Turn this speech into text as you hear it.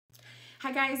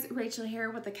Hi guys, Rachel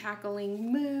here with the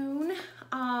Cackling Moon.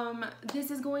 This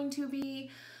is going to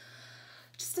be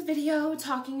just a video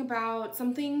talking about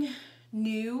something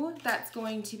new that's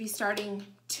going to be starting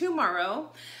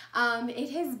tomorrow.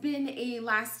 It has been a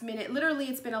last minute, literally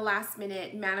it's been a last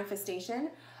minute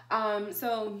manifestation.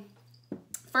 So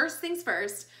first things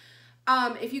first,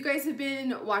 if you guys have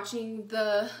been watching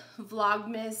the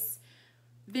Vlogmas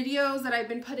videos that I've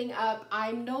been putting up,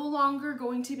 I'm no longer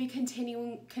going to be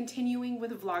continuing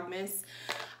with Vlogmas.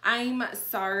 I'm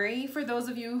sorry for those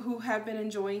of you who have been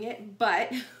enjoying it,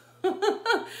 but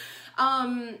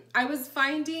I was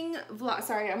finding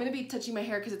sorry, I'm gonna be touching my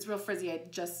hair because it's real frizzy. I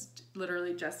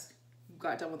literally just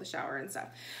got done with the shower and stuff.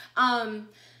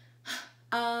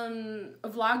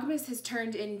 Vlogmas has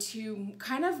turned into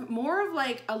kind of more of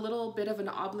like a little bit of an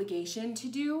obligation to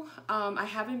do. I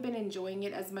haven't been enjoying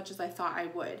it as much as I thought I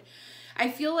would. I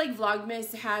feel like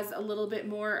Vlogmas has a little bit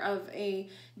more of a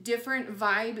different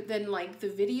vibe than like the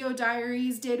video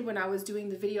diaries did when I was doing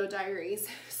the video diaries.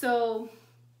 So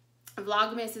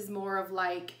Vlogmas is more of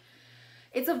like,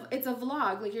 it's a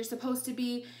vlog. Like, you're supposed to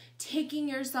be taking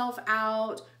yourself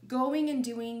out, going and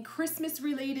doing Christmas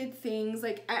related things.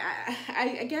 Like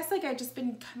I guess like I've just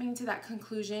been coming to that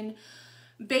conclusion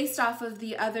based off of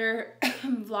the other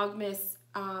Vlogmas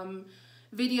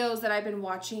videos that I've been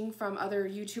watching from other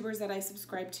YouTubers that I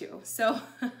subscribe to. So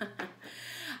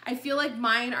I feel like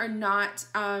mine are not,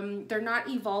 they're not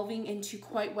evolving into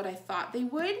quite what I thought they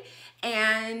would.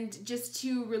 And just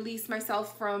to release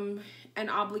myself from an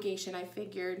obligation, I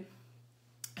figured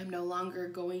I'm no longer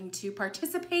going to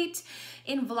participate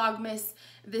in Vlogmas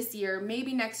this year.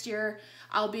 Maybe next year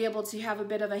I'll be able to have a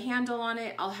bit of a handle on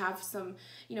it. I'll have some,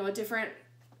 you know, a different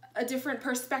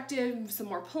perspective, some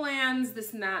more plans,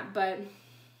 this and that, but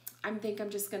I think I'm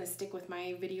just gonna stick with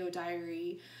my video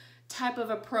diary type of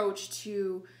approach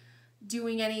to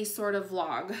doing any sort of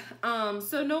vlog.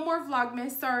 So no more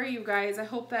Vlogmas. Sorry, you guys. I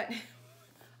hope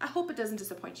it doesn't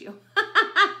disappoint you.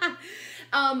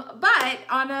 But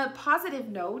on a positive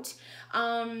note,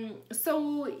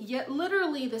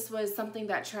 literally this was something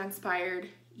that transpired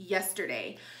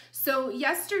yesterday. So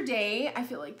yesterday, I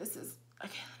feel like this is,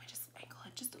 okay, let me just angle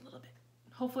it just a little bit.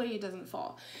 Hopefully it doesn't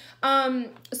fall.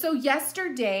 So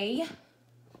yesterday,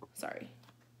 sorry.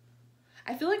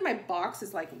 I feel like my box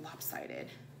is like lopsided.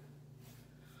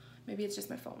 Maybe it's just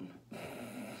my phone.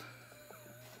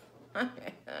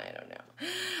 Okay, I don't know.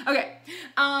 Okay,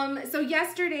 so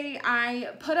yesterday I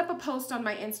put up a post on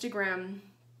my Instagram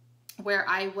where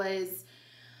I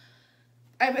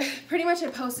pretty much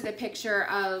had posted a picture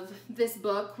of this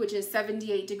book, which is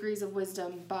 78 Degrees of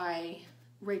Wisdom by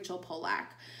Rachel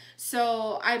Pollack.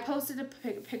 So I posted a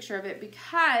picture of it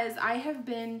because I have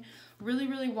been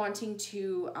really wanting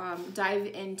to dive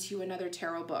into another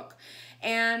tarot book.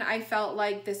 And I felt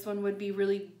like this one would be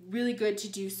really good to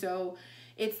do so.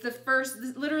 It's the first,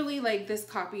 literally like this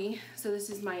copy. So this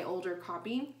is my older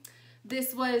copy.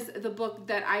 This was the book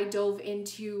that I dove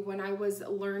into when I was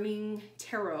learning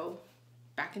tarot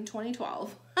back in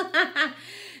 2012.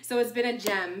 So it's been a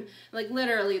gem. Like,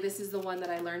 literally, this is the one that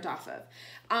I learned off of.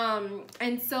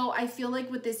 And so I feel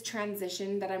like with this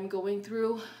transition that I'm going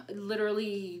through,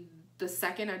 literally the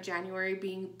 2nd of January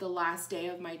being the last day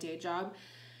of my day job,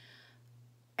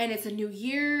 and it's a new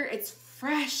year, it's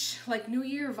fresh, like New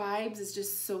Year vibes is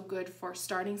just so good for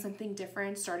starting something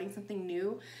different, starting something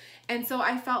new. And so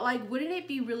I felt like, wouldn't it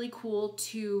be really cool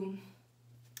to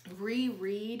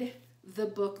reread the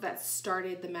book that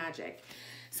started the magic?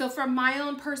 So from my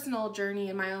own personal journey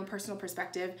and my own personal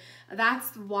perspective,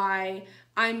 that's why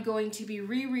I'm going to be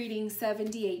rereading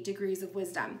 78 Degrees of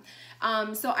Wisdom.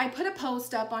 So I put a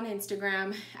post up on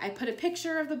Instagram. I put a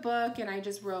picture of the book and I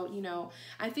just wrote, you know,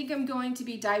 I think I'm going to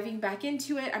be diving back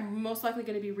into it. I'm most likely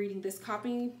going to be reading this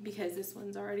copy because this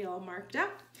one's already all marked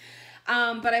up.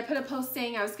 But I put a post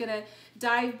saying I was going to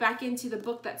dive back into the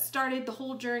book that started the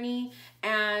whole journey.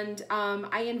 And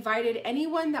I invited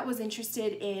anyone that was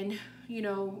interested in, you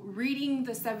know, reading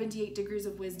the 78 Degrees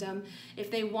of Wisdom,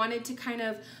 if they wanted to kind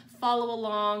of follow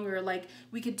along, or like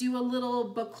we could do a little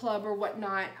book club or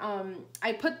whatnot.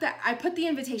 I put the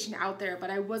invitation out there, but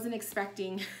I wasn't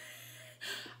expecting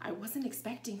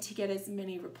to get as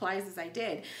many replies as I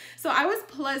did. So I was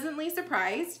pleasantly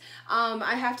surprised,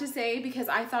 I have to say, because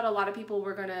I thought a lot of people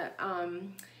were gonna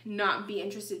not be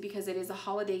interested because it is a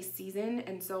holiday season,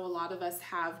 and so a lot of us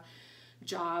have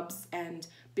jobs and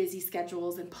busy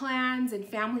schedules and plans and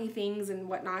family things and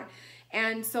whatnot.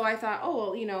 And so I thought, oh,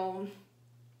 well, you know,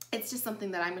 it's just something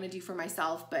that I'm going to do for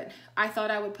myself, but I thought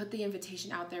I would put the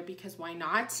invitation out there because why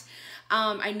not?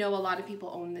 I know a lot of people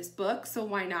own this book, so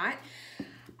why not?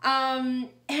 And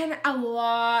a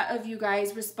lot of you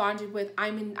guys responded with,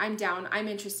 I'm down, I'm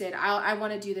interested, I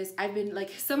want to do this. I've been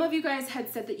like, some of you guys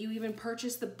had said that you even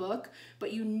purchased the book,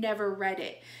 but you never read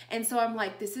it. And so I'm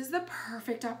like, this is the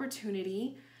perfect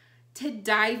opportunity to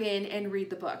dive in and read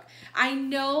the book. I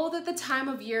know that the time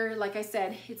of year, like I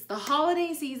said, it's the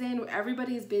holiday season,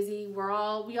 everybody's busy,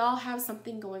 we all have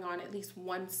something going on at least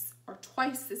once or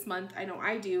twice this month. I know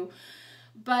I do,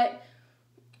 but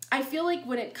I feel like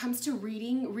when it comes to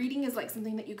reading is like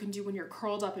something that you can do when you're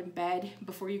curled up in bed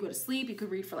before you go to sleep. You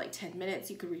could read for like 10 minutes,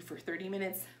 you could read for 30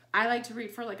 minutes. I like to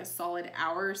read for like a solid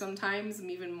hour sometimes,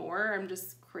 even more. I'm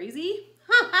just crazy.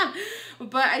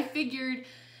 But I figured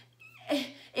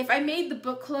if I made the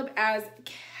book club as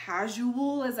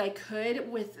casual as I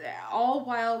could, with all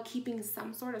while keeping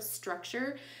some sort of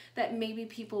structure, that maybe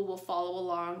people will follow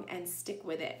along and stick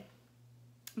with it.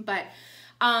 But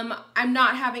I'm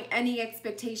not having any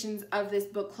expectations of this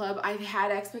book club. I've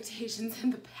had expectations in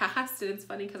the past, and it's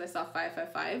funny because I saw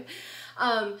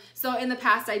 555. So in the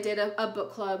past, I did a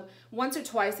book club once or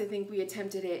twice. I think we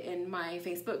attempted it in my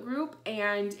Facebook group,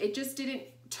 and it just didn't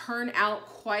turn out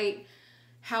quite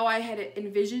how I had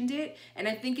envisioned it. And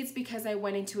I think it's because I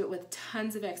went into it with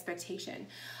tons of expectation.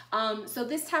 So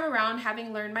this time around,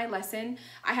 having learned my lesson,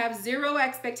 I have zero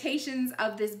expectations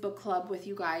of this book club with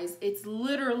you guys. It's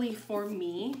literally for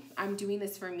me. I'm doing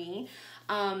this for me.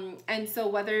 And so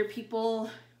whether people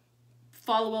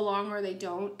follow along or they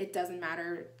don't, it doesn't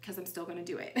matter, because I'm still gonna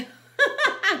do it.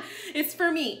 It's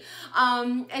for me.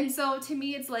 And so to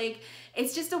me, it's like,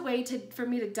 it's just a way for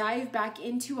me to dive back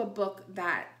into a book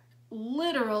that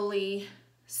literally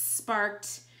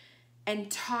sparked and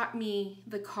taught me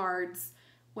the cards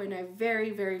when I very,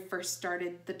 very first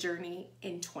started the journey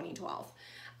in 2012.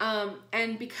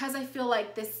 And because I feel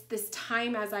like this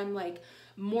time, as I'm like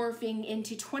morphing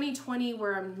into 2020,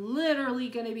 where I'm literally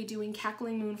going to be doing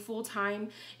Cackling Moon full time.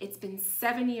 It's been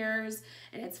 7 years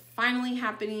and it's finally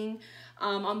happening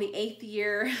on the 8th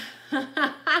year.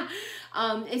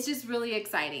 It's just really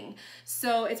exciting.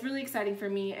 So it's really exciting for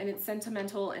me, and it's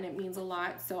sentimental and it means a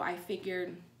lot. So I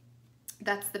figured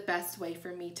that's the best way for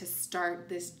me to start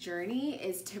this journey,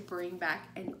 is to bring back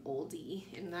an oldie,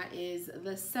 and that is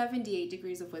the 78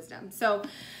 Degrees of Wisdom. So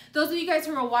those of you guys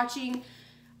who are watching,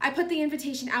 I put the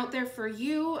invitation out there for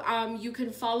you. You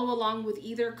can follow along with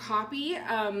either copy.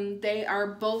 They are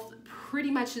both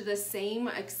pretty much the same,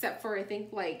 except for I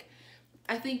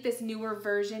think this newer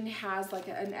version has like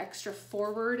an extra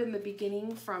foreword in the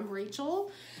beginning from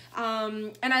Rachel.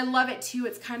 And I love it too.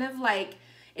 It's kind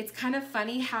of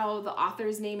funny how the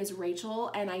author's name is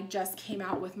Rachel, and I just came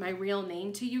out with my real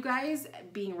name to you guys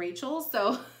being Rachel.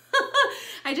 So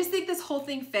I just think this whole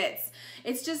thing fits.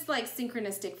 It's just like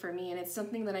synchronistic for me, and it's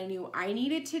something that I knew I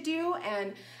needed to do.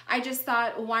 And I just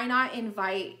thought, why not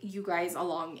invite you guys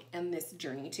along in this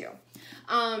journey too?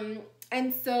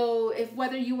 And so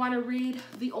whether you want to read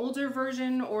the older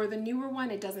version or the newer one,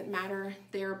 it doesn't matter.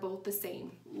 They're both the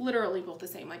same, literally both the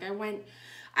same. Like I went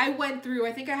through,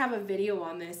 I think I have a video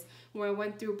on this where I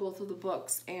went through both of the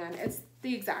books, and it's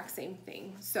the exact same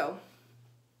thing. So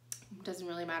it doesn't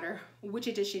really matter which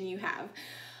edition you have.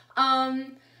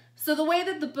 So the way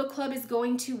that the book club is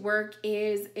going to work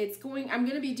is I'm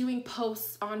going to be doing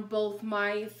posts on both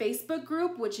my Facebook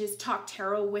group, which is Talk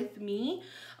Tarot with Me.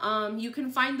 You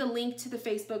can find the link to the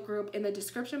Facebook group in the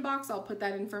description box. I'll put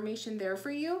that information there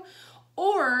for you.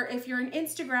 Or if you're an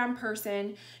Instagram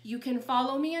person, you can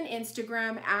follow me on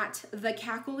Instagram at The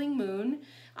Cackling Moon.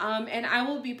 And I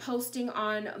will be posting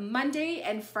on Monday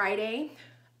and Friday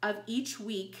of each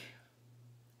week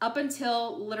up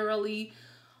until literally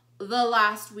the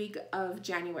last week of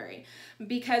January,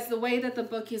 because the way that the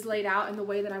book is laid out and the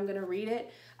way that I'm going to read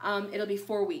it, it'll be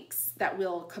 4 weeks that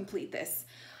we'll complete this.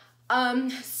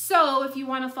 So if you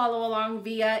want to follow along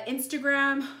via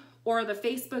Instagram or the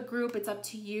Facebook group, it's up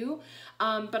to you.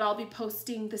 But I'll be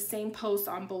posting the same post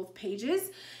on both pages.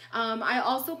 I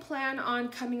also plan on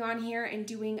coming on here and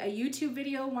doing a YouTube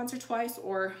video once or twice,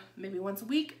 or maybe once a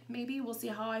week, maybe, we'll see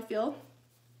how I feel,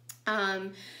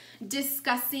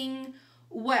 discussing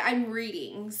what I'm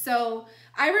reading. So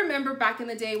I remember back in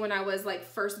the day when I was like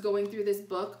first going through this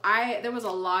book, there was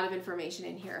a lot of information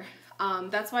in here.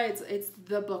 That's why it's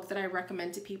the book that I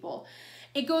recommend to people.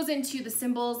 It goes into the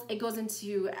symbols, it goes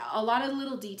into a lot of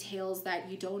little details that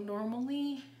you don't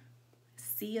normally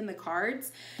see in the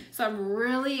cards. So I'm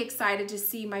really excited to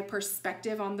see my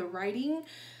perspective on the writing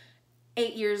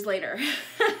 8 years later.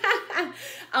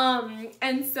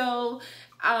 And so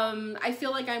I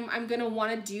feel like I'm gonna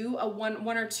want to do a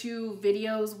one or two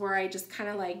videos where I just kind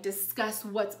of like discuss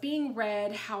what's being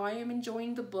read, how I am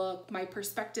enjoying the book, my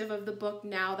perspective of the book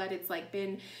now that it's like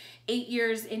been 8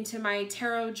 years into my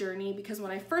tarot journey, because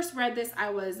when I first read this, I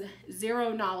was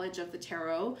zero knowledge of the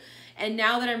tarot. And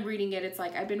now that I'm reading it, it's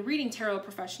like I've been reading tarot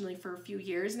professionally for a few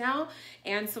years now.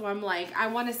 And so I'm like, I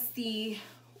want to see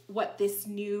what this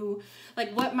new,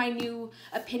 like what my new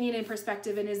opinion and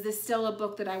perspective, and is this still a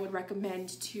book that I would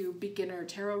recommend to beginner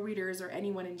tarot readers or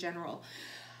anyone in general.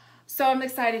 So I'm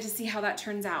excited to see how that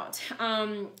turns out.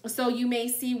 So you may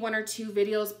see one or two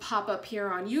videos pop up here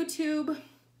on YouTube,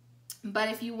 but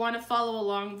if you want to follow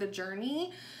along the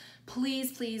journey,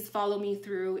 please follow me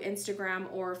through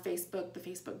Instagram or Facebook, the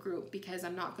Facebook group, because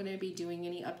I'm not going to be doing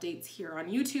any updates here on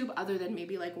YouTube other than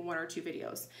maybe like one or two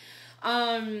videos.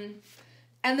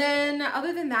 And then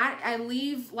other than that, I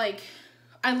leave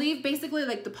basically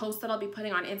like the posts that I'll be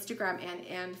putting on Instagram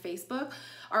and Facebook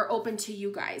are open to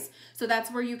you guys. So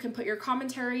that's where you can put your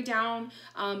commentary down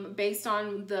based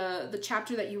on the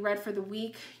chapter that you read for the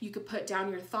week. You could put down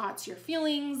your thoughts, your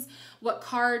feelings, what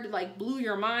card like blew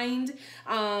your mind,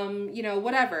 you know,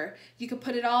 whatever. You could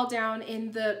put it all down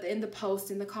in the post,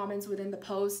 in the comments within the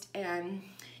post, and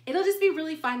it'll just be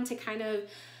really fun to kind of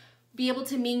be able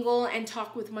to mingle and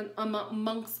talk with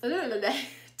amongst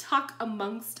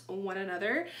one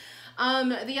another.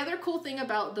 The other cool thing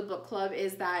about the book club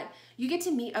is that you get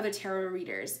to meet other tarot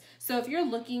readers. So if you're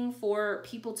looking for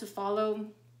people to follow,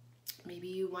 maybe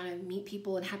you want to meet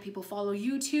people and have people follow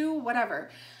you too, whatever.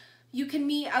 You can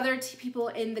meet other people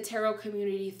in the tarot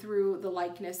community through the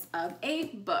likeness of a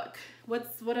book.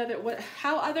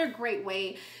 How other great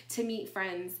way to meet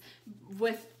friends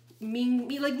with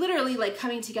me like literally like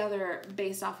coming together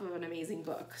based off of an amazing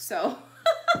book. So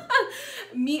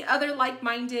meet other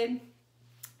like-minded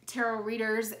tarot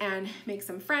readers and make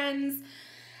some friends.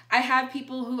 I have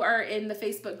people who are in the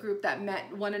Facebook group that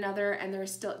met one another, and they're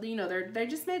still, you know, they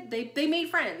just met, they made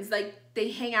friends. Like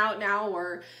they hang out now,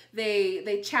 or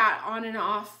they chat on and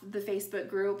off the Facebook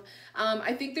group.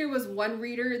 I think there was one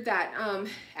reader that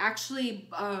actually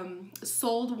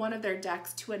sold one of their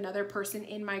decks to another person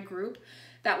in my group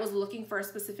that was looking for a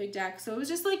specific deck. So it was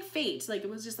just like fate. Like it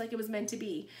was just like it was meant to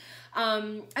be.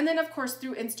 And then of course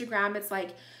through Instagram, it's like,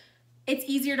 it's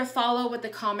easier to follow with the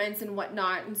comments and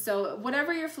whatnot. And so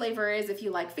whatever your flavor is, if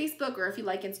you like Facebook or if you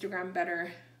like Instagram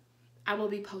better, I will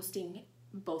be posting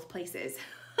both places.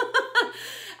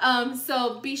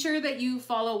 So be sure that you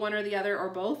follow one or the other or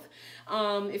both.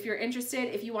 If you're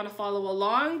interested, if you want to follow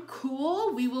along,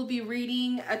 cool. We will be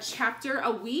reading a chapter a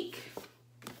week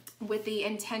with the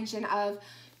intention of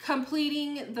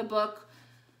completing the book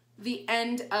the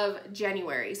end of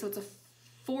January. So it's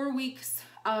 4 weeks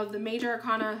of the major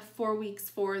arcana, 4 weeks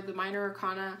for the minor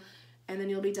arcana, and then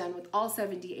you'll be done with all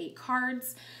 78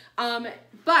 cards.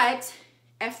 But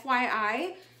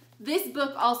FYI, this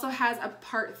book also has a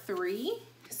part 3.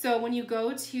 So when you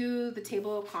go to the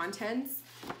table of contents,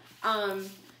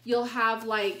 you'll have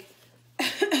like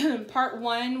part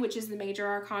 1, which is the major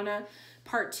arcana,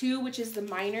 part 2, which is the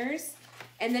minors,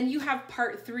 and then you have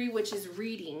part 3, which is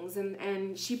readings.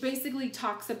 And she basically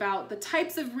talks about the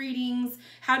types of readings,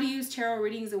 how to use tarot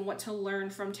readings, and what to learn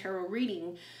from tarot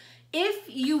reading. If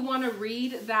you want to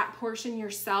read that portion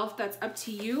yourself, that's up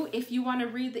to you. If you want to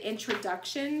read the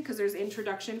introduction, because there's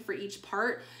introduction for each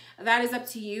part, that is up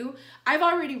to you. I've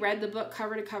already read the book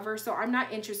cover to cover, so I'm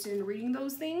not interested in reading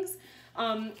those things.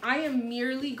 I am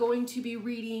merely going to be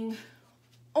reading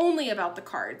only about the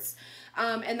cards.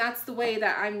 And that's the way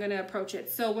that I'm going to approach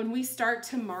it. So when we start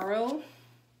tomorrow,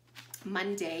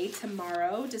 Monday,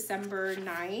 tomorrow, December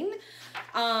 9,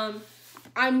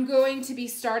 I'm going to be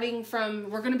starting from,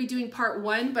 we're going to be doing part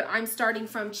 1, but I'm starting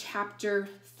from chapter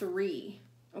 3,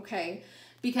 okay?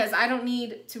 Because I don't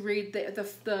need to read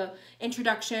the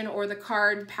introduction or the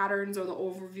card patterns or the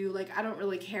overview. Like, I don't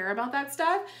really care about that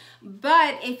stuff.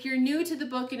 But if you're new to the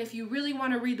book and if you really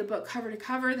want to read the book cover to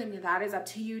cover, then that is up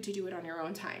to you to do it on your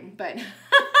own time. But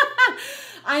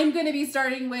I'm going to be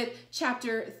starting with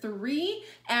chapter 3,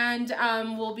 and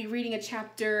we'll be reading a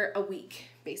chapter a week,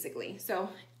 basically. So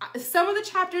some of the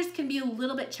chapters can be a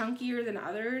little bit chunkier than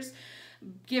others,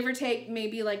 give or take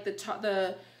maybe like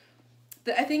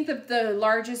I think the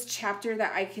largest chapter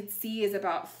that I could see is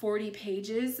about 40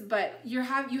 pages, but you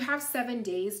have 7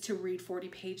 days to read 40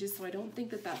 pages, so I don't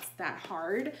think that that's that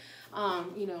hard.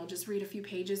 You know, just read a few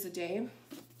pages a day,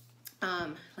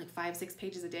 like 5-6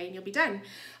 pages a day, and you'll be done.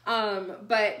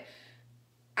 But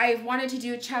I wanted to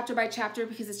do it chapter by chapter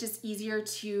because it's just easier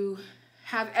to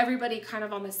have everybody kind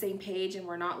of on the same page, and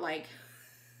we're not like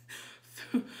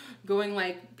going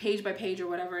like page by page or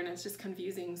whatever, and it's just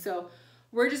confusing. So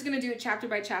we're just going to do it chapter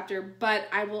by chapter, but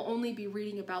I will only be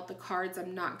reading about the cards.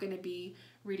 I'm not going to be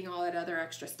reading all that other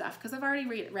extra stuff because I've already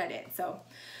read it. So,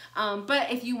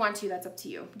 but if you want to, that's up to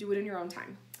you. Do it in your own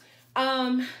time.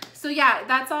 So yeah,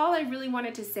 that's all I really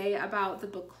wanted to say about the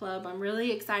book club. I'm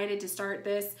really excited to start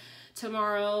this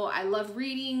tomorrow. I love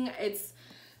reading.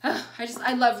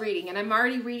 I love reading, and I'm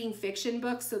already reading fiction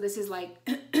books. So this is like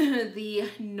the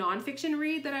nonfiction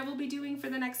read that I will be doing for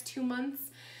the next 2 months.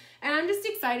 And I'm just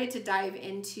excited to dive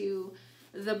into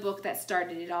the book that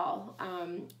started it all.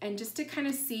 And just to kind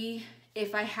of see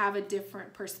if I have a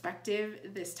different perspective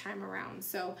this time around.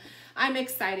 So I'm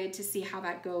excited to see how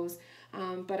that goes.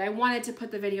 But I wanted to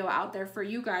put the video out there for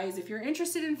you guys. If you're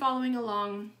interested in following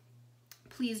along,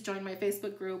 please join my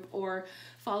Facebook group or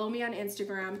follow me on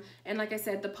Instagram. And like I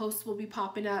said, the posts will be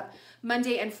popping up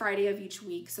Monday and Friday of each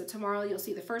week. So tomorrow you'll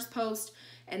see the first post,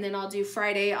 and then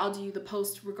Friday, I'll do the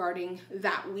post regarding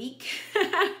that week.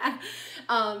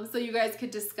 So you guys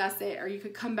could discuss it, or you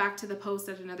could come back to the post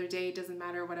at another day. It doesn't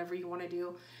matter, whatever you want to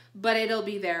do, but it'll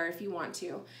be there if you want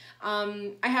to.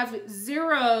 I have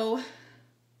zero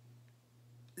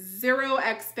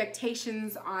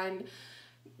expectations on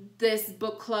this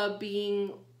book club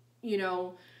being,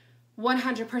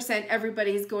 100%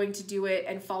 everybody's going to do it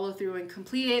and follow through and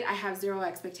complete it. I have zero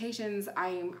expectations.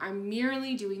 I'm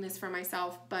merely doing this for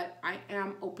myself, but I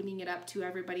am opening it up to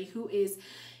everybody who is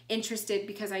interested,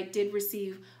 because I did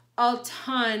receive a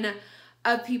ton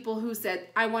of people who said,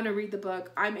 I want to read the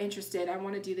book. I'm interested. I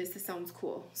want to do this. This sounds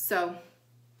cool. So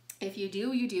if you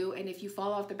do, you do. And if you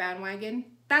fall off the bandwagon,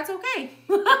 that's okay.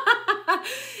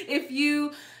 If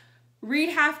you read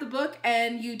half the book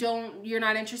and you're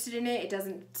not interested in it,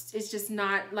 it's just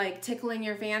not like tickling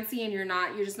your fancy, and you're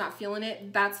just not feeling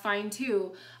it, that's fine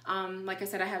too. Like I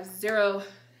said, I have zero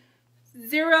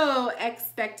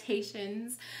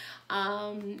expectations.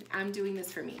 I'm doing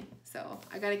this for me. So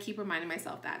I got to keep reminding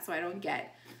myself that, so I don't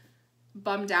get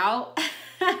bummed out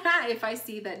if I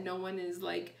see that no one is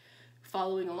like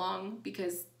following along,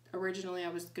 because originally I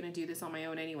was going to do this on my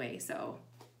own anyway. So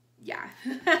yeah.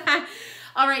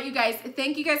 All right, you guys,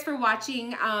 thank you guys for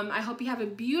watching. I hope you have a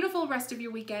beautiful rest of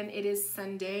your weekend. It is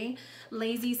Sunday,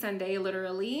 lazy Sunday,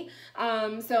 literally.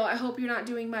 So I hope you're not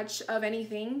doing much of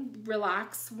anything.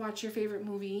 Relax, watch your favorite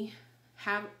movie,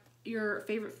 have your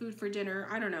favorite food for dinner.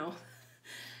 I don't know.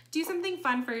 Do something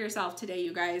fun for yourself today,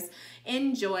 you guys.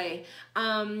 Enjoy.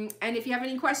 And if you have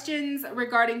any questions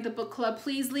regarding the book club,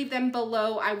 please leave them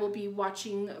below. I will be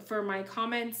watching for my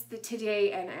comments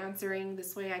today and answering.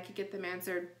 This way I could get them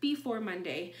answered before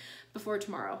Monday, before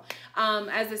tomorrow.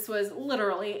 As this was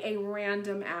literally a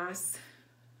random ass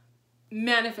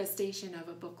manifestation of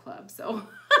a book club. So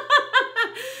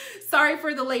sorry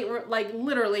for the late, like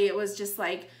literally it was just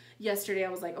like, yesterday I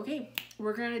was like, okay,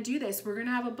 we're gonna do this. We're gonna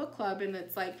have a book club, and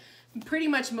it's like pretty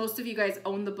much most of you guys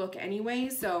own the book anyway.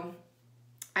 So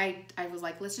I was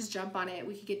like, let's just jump on it.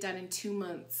 We could get done in 2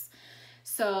 months.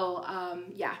 So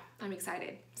yeah, I'm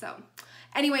excited. So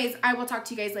anyways, I will talk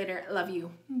to you guys later. Love you.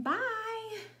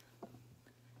 Bye.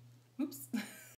 Oops.